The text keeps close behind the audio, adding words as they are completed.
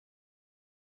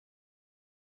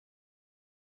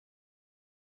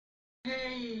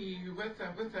Hey, what's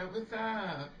up, what's up, what's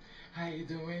up? How you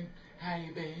doing? How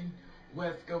you been?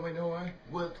 What's going on?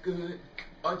 What's good?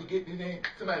 Are you getting it?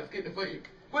 Somebody's getting it for you.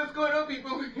 What's going on,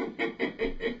 people?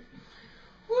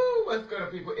 Woo, what's going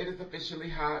on, people? It is officially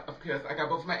hot. Of course, I got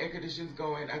both my air conditioners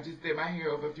going. I just did my hair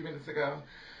over a few minutes ago.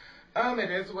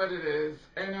 It is what it is.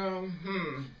 And,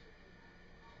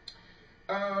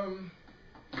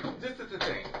 this is the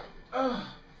thing.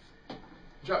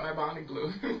 Drop my bonding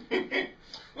glue.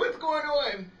 What's going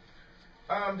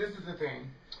on? This is the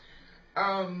thing.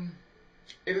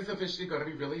 It is officially going to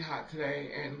be really hot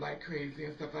today and like crazy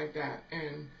and stuff like that.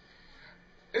 And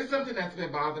it's something that's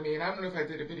been bothering me. And I don't know if I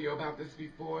did a video about this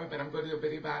before, but I'm going to do a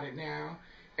video about it now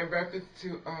in reference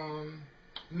to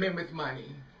men with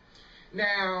money.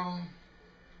 Now,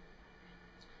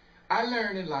 I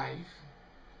learned in life,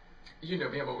 you know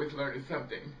me, I'm always learning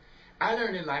something. I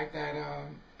learned in life that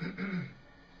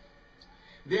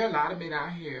there are a lot of men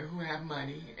out here who have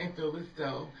money and feel as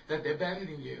though that they're better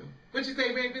than you. What you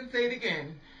say, Raven? Say it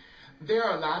again. There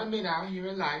are a lot of men out here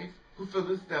in life who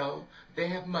feel as though they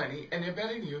have money and they're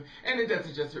better than you. And it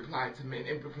doesn't just apply to men,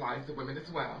 it applies to women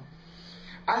as well.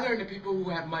 I learned that people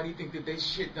who have money think that they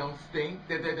shit don't stink,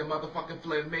 that they're the motherfucking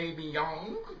filet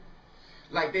mignon.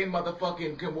 Like they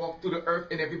motherfucking can walk through the earth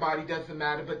and everybody doesn't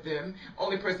matter but them.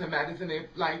 Only person that matters in their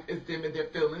life is them and their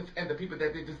feelings and the people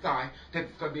that they decide that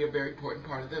it's going to be a very important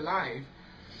part of their life.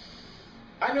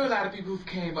 I know a lot of people who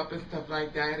came up and stuff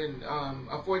like that, and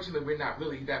unfortunately we're not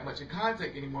really that much in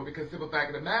contact anymore because the simple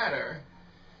fact of the matter,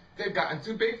 they've gotten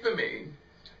too big for me.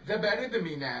 They're better than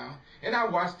me now. And I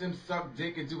watched them suck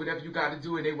dick and do whatever you got to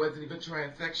do and they wasn't even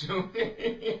transsexual.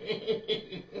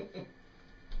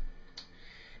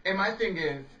 And my thing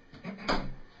is,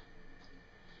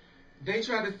 they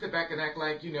try to sit back and act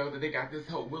like, you know, that they got this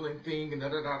whole willing thing and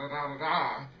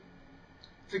da-da-da-da-da-da-da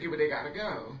to get where they got to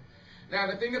go. Now,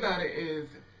 the thing about it is,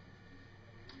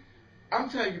 I'm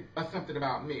telling you something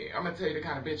about me. I'm going to tell you the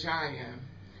kind of bitch I am.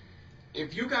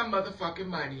 If you got motherfucking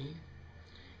money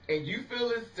and you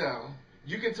feel as though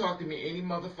you can talk to me any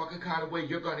motherfucking kind of way,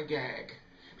 you're going to gag.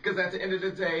 Because at the end of the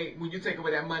day, when you take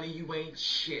away that money, you ain't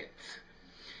shit.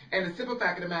 And the simple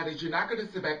fact of the matter is you're not going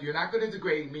to sit back, you're not going to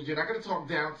degrade me, you're not going to talk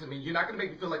down to me, you're not going to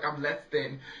make me feel like I'm less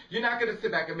than, you're not going to sit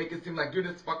back and make it seem like you're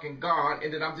this fucking god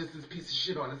and then I'm just this piece of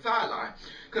shit on the sideline.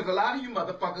 Because a lot of you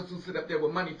motherfuckers who sit up there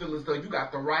with money feel as though you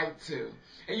got the right to.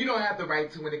 And you don't have the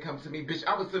right to when it comes to me, bitch.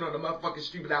 I would sit on the motherfucking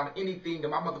street without anything in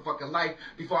my motherfucking life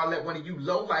before I let one of you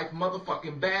low-life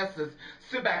motherfucking bastards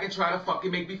sit back and try to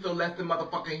fucking make me feel less than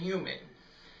motherfucking human.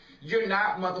 You're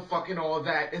not motherfucking all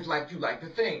that is like you like to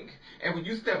think. And when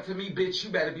you step to me, bitch, you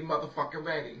better be motherfucking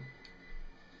ready.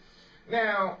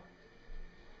 Now,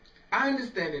 I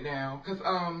understand it now, because,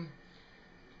 I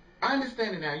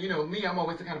understand it now. You know, me, I'm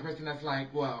always the kind of person that's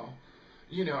like, well,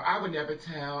 you know, I would never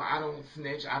tell, I don't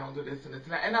snitch, I don't do this and this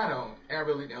and that. And I don't, I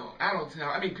really don't. I don't tell.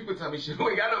 I mean, people tell me shit,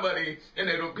 we got nobody, and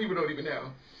people don't even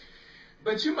know.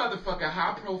 But you motherfucking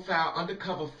high-profile,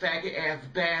 undercover, faggot-ass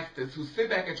bastards who sit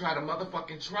back and try to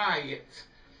motherfucking try it.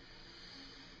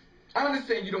 I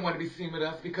understand you don't want to be seen with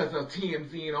us because of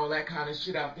TMZ and all that kind of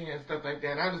shit out there and stuff like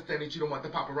that. I understand that you don't want the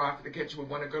paparazzi to catch you with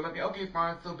one girl like me. Okay,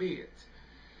 fine, so be it.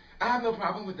 I have no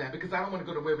problem with that because I don't want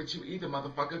to go nowhere with you either,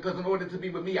 motherfucker, because in order to be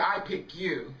with me, I pick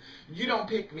you. You don't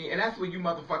pick me, and that's where you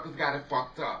motherfuckers got it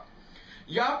fucked up.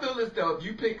 Y'all feel as though if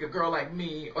you pick a girl like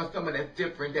me or someone that's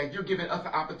different, that you're giving us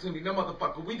an opportunity. No,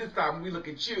 motherfucker, we decide when we look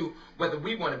at you whether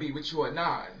we want to be with you or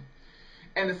not.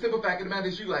 And the simple fact of the matter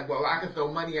is you like, well, I can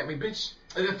throw money at me, bitch.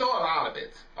 And throw a lot of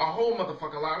it. A whole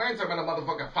motherfucking lot. I ain't talking about a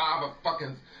motherfucking $5,000 or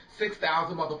fucking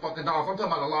 $6,000 motherfucking dollars. I'm talking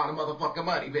about a lot of motherfucking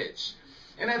money, bitch.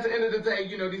 And at the end of the day,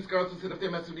 you know, these girls will sit up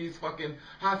there mess with these fucking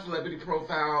high celebrity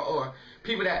profile or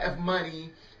people that have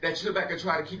money that you sit back and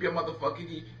try to keep your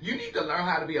motherfucking... You need to learn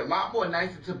how to be a lot more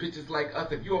nicer to bitches like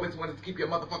us if you always wanted to keep your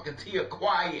motherfucking tear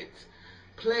quiet.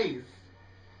 Please.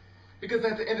 Because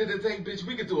at the end of the day, bitch,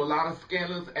 we could do a lot of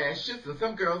scandalous ass shit, and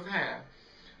some girls have.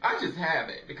 I just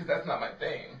haven't, because that's not my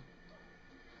thing.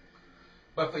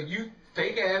 But for you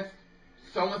fake-ass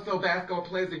so-and-so basketball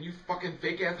players and you fucking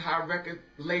fake-ass high record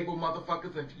label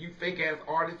motherfuckers and you fake-ass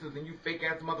artists and you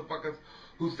fake-ass motherfuckers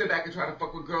who sit back and try to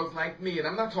fuck with girls like me, and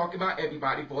I'm not talking about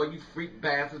everybody, boy, you freak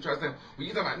bastards try to say, well,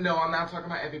 you talking about, no, I'm not talking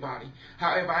about everybody.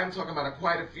 However, I'm talking about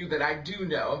quite a few that I do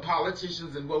know, and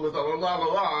politicians and well,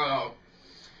 blah.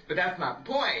 But that's not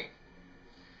the point.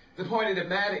 The point of the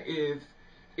matter is,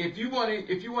 if you want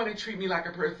to treat me like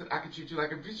a person, I can treat you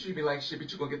like a bitch. Treat me like shit,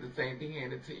 but you're going to get the same thing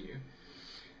handed to you.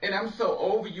 And I'm so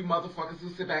over you motherfuckers who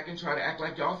sit back and try to act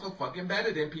like y'all so fucking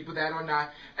better than people that are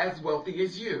not as wealthy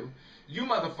as you. You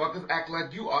motherfuckers act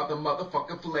like you are the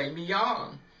motherfucking filet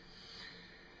mignon.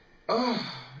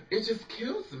 Oh, it just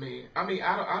kills me. I mean,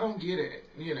 I don't get it,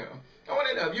 I want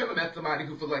to know, have you ever met somebody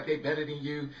who feels like they're better than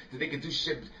you, that they can do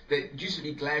shit, that you should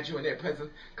be glad you're in their presence?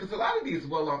 Because a lot of these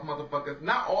well-off motherfuckers,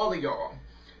 not all of y'all,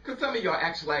 because some of y'all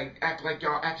act like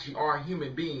y'all actually are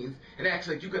human beings, and act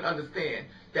like you can understand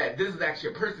that this is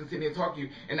actually a person sitting here talking to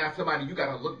you, and not somebody you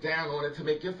got to look down on it to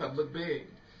make yourself look big.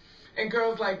 And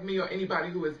girls like me or anybody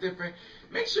who is different,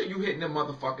 make sure you hit in them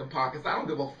motherfucking pockets. I don't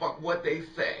give a fuck what they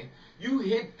say. You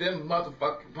hit them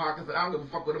motherfucking pockets, and I don't give a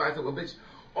fuck what anybody say. Well, bitch,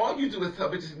 all you do is tell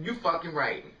bitches you fucking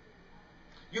right.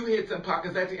 You hit some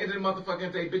pockets. At the end of the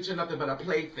motherfucking day, bitch, you're nothing but a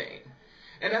plaything.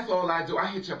 And that's all I do. I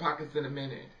hit your pockets in a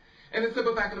minute. And the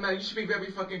simple fact of the matter, you should be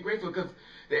very fucking grateful, because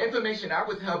the information I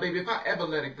withheld, baby, if I ever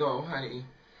let it go, honey,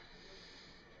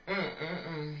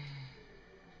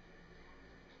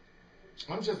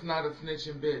 I'm just not a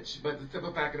snitching bitch. But the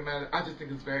simple fact of the matter, I just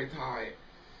think it's very tight.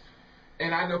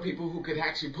 And I know people who could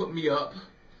actually put me up.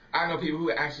 I know people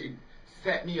who actually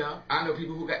set me up. I know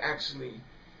people who could actually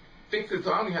fix it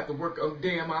so I don't even have to work a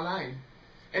day in my life.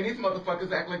 And these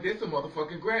motherfuckers act like they're some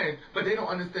motherfucking grand, but they don't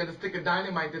understand the stick of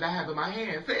dynamite that I have in my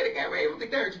hand. Say it again, Ray. I don't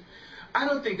think they heard you. I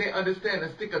don't think they understand the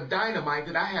stick of dynamite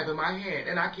that I have in my hand,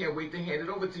 and I can't wait to hand it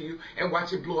over to you and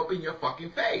watch it blow up in your fucking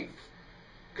face.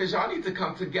 Because y'all need to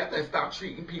come together and stop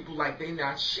treating people like they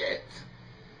not shit.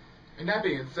 And that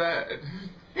being said,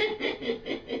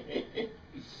 he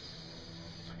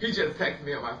just texted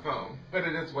me on my phone, but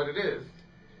it is what it is.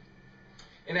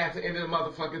 And at the end of the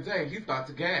motherfucking day, he's about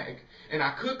to gag. And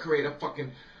I could create a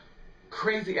fucking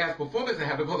crazy ass performance and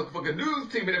have the motherfucking news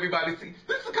team and everybody see.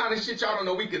 This is the kind of shit y'all don't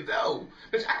know we can do.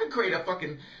 Bitch, I could create a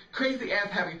fucking crazy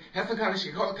ass have some kind of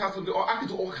shit, call a council, or I could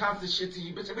do all kinds of shit to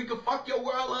you, bitch, and we could fuck your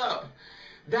world up.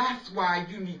 That's why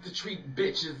you need to treat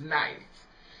bitches nice.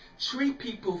 Treat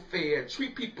people fair.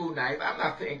 Treat people nice. I'm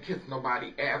not saying kiss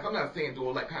nobody ass. I'm not saying do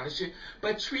all that kind of shit.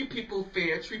 But treat people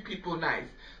fair. Treat people nice.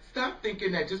 Stop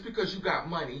thinking that just because you got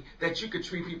money that you could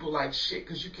treat people like shit,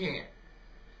 because you can't.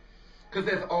 Because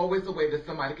there's always a way that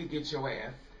somebody could get your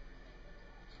ass.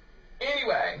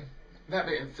 Anyway, that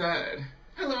being said,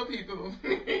 hello people.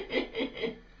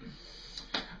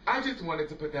 I just wanted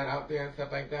to put that out there and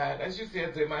stuff like that. As you see,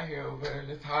 I did my hair over, and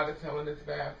it's hot as hell in this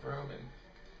bathroom, and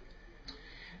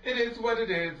it is what it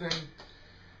is, and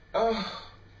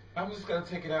I'm just going to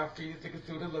take it out for you so you can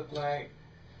see what it looked like.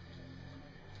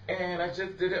 And I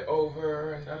just did it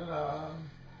over, and da-da-da.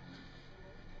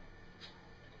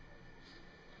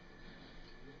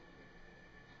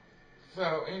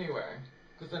 So, anyway,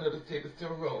 because I know this tape is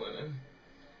still rolling, and,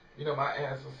 my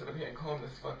ass will sit up here and comb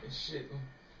this fucking shit, and,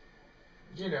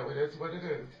 it is what it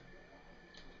is.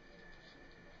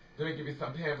 Let me give you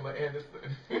some Pamela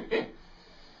Anderson.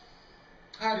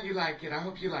 How do you like it? I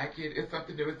hope you like it. It's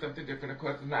something new, it's something different. Of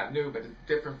course, it's not new, but it's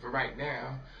different for right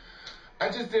now. I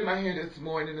just did my hair this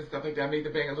morning and stuff like that. I made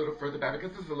the bang a little further back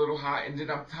because it's a little hot, and then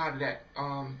I'm tired of that,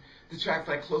 the track's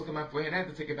like close to my forehead. I had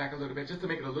to take it back a little bit just to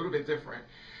make it a little bit different.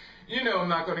 I'm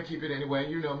not going to keep it anyway.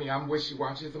 You know me, I'm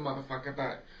wishy-washy as a motherfucker,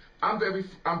 but I'm very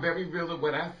real with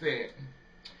what I said.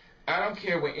 I don't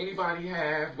care what anybody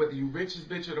have, whether you richest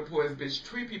bitch or the poorest bitch.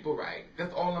 Treat people right.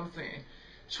 That's all I'm saying.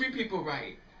 Treat people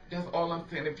right. That's all I'm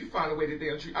saying. If you find a way that they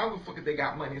don't treat, I don't give a fuck if they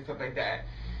got money and stuff like that.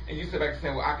 And you sit back and say,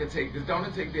 well, I can take this.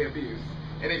 Don't take the abuse.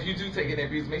 And if you do take an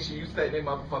abuse, make sure you set their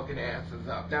motherfucking asses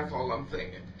up. That's all I'm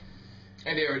saying.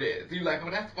 And there it is. You like,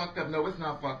 oh, that's fucked up. No, it's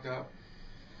not fucked up.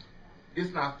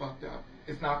 It's not fucked up.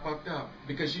 It's not fucked up.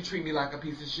 Because you treat me like a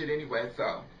piece of shit anyway,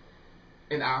 so.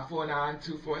 An eye for an eye and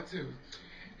tooth for a tooth.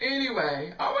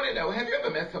 Anyway, I want to know, have you ever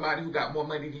met somebody who got more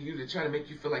money than you to try to make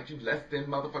you feel like you less than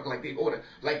motherfucker,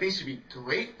 like they should be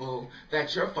grateful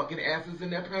that your fucking ass is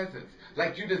in their presence.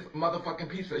 Like you this motherfucking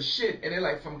piece of shit, and they're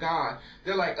like from God.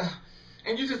 They're like, ugh.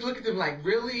 And you just look at them like,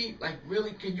 really? Like,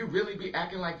 really? Can you really be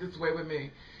acting like this way with me?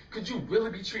 Could you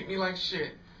really be treating me like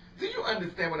shit? Do you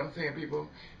understand what I'm saying, people?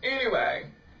 Anyway,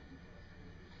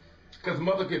 because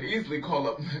mother could easily call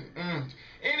up.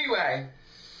 Anyway.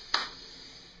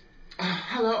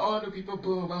 Hello all new people,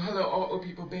 boom. Hello all old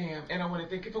people, bam. And I want to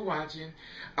thank you for watching.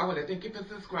 I want to thank you for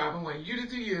subscribing. I want you to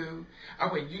do you. I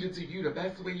want you to do you the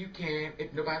best way you can.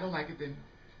 If nobody don't like it, then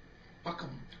fuck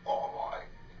them.